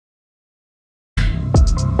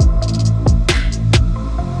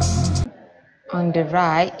on the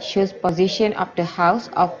right shows position of the house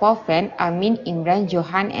of four friends Amin, Imran,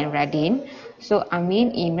 Johan and Radin. So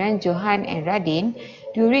Amin, Imran, Johan and Radin.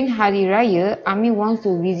 During Hari Raya, Amin wants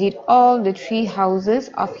to visit all the three houses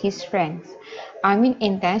of his friends. Amin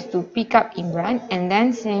intends to pick up Imran and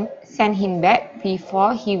then send him back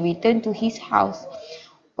before he returns to his house.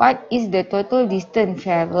 What is the total distance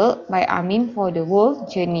travelled by Amin for the whole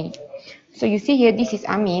journey? So you see here, this is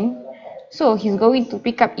Amin. So he's going to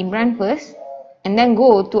pick up Imran first and then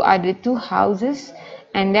go to other two houses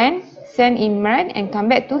and then send Imran and come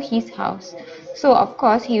back to his house. So of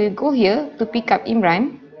course he will go here to pick up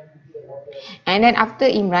Imran, and then after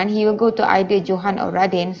Imran he will go to either Johan or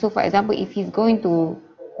Radin. So for example, if he's going to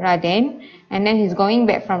Radin and then he's going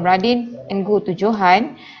back from Radin and go to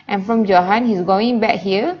Johan, and from Johan he's going back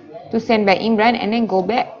here to send back Imran and then go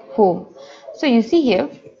back home. So you see here,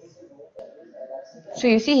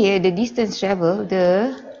 the distance travel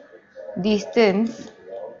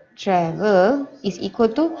is equal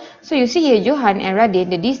to, so you see here Johan and Radin,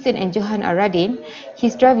 the distance and Johan or Radin,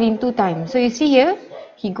 he's traveling 2 times. So you see here,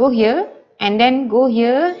 he go here and then go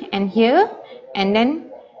here and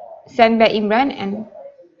then send back Imran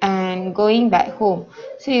and going back home.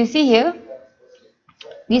 So you see here,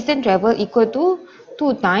 distance travel equal to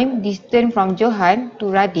 2 times distance from Johan to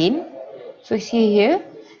Radin. So see here,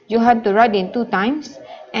 Johan to Radin 2 times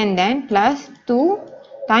and then plus 2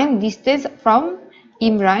 times distance from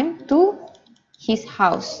Imran to his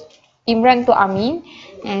house. Imran to Amin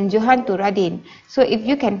and Johan to Radin. So if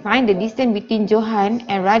you can find the distance between Johan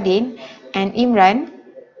and Radin and Imran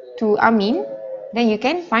to Amin, then you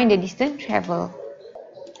can find the distance travel.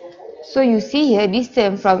 So you see here,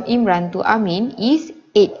 distance from Imran to Amin is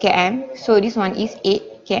 8 km. So this one is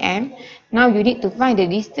 8 km. Now you need to find the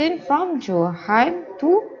distance from Johan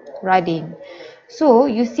to Radin. So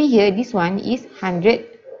you see here, this one is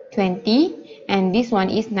 120 and this one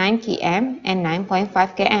is 9 km and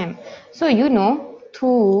 9.5 km. So you know,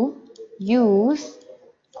 to use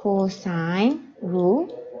cosine rule,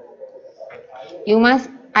 you must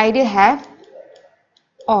either have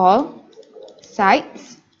all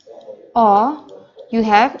sides or you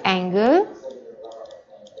have angle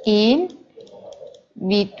in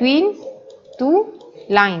between two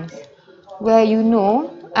lines, where you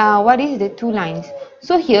know what is the two lines.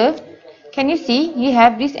 So here, can you see, you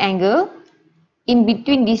have this angle in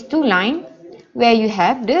between these two lines where you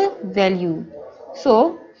have the value.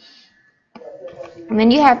 So when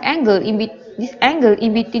you have this angle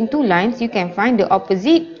in between two lines, you can find the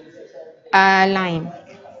opposite line.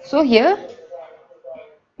 So here,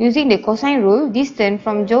 using the cosine rule, distance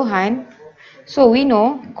from Johan, so we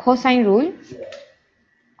know cosine rule.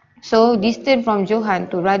 So distance from Johan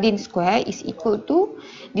to Radin square is equal to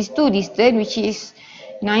these two distance, which is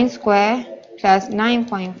 9 square plus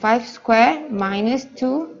 9.5 square minus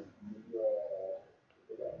 2,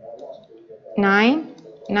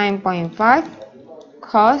 9.5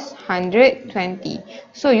 cos 120.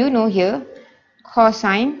 So you know here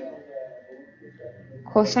cosine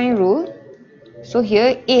rule. So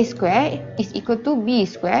here a square is equal to b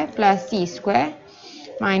square plus c square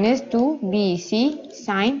minus 2bc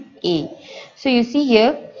sine a. So you see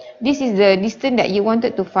here, this is the distance that you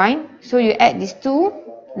wanted to find. So you add these two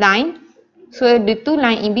lines. So the two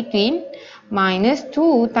lines in between, minus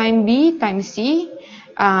 2 times b times c,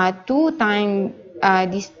 2 times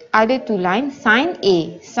this other two lines, sine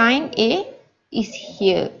a. Sine a is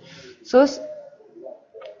here. So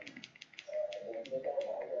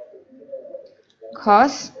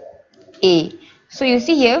cos a. So you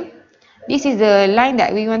see here, this is the line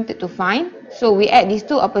that we wanted to find. So we add these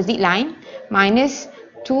two opposite line, minus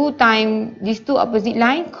 2 times these two opposite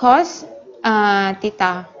line, cos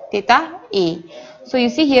theta a. So you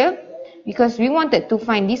see here, because we wanted to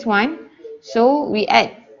find this one, so we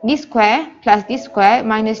add this square plus this square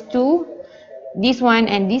minus 2, this one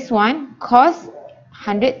and this one, cos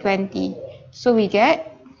 120. So we get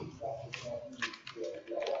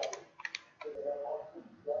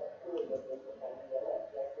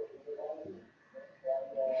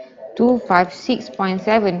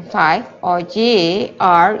 256.75, or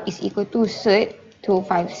JR is equal to cert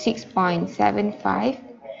 256.75,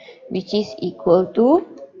 which is equal to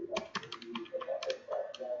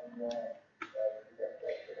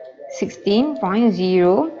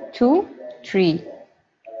 16.023.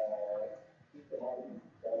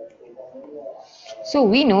 So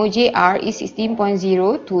we know JR is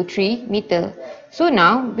 16.023 meter. So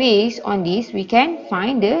now based on this, we can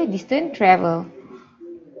find the distance travel.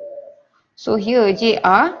 So here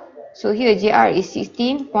JR is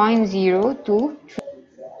 16.023.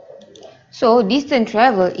 So distance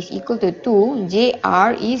travel is equal to 2,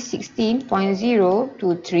 JR is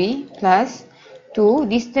 16.023 plus 2,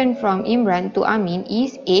 distance from Imran to Amin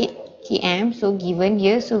is 8 km. So given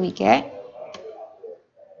here, so we get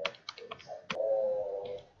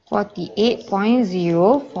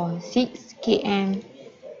 48.046 km.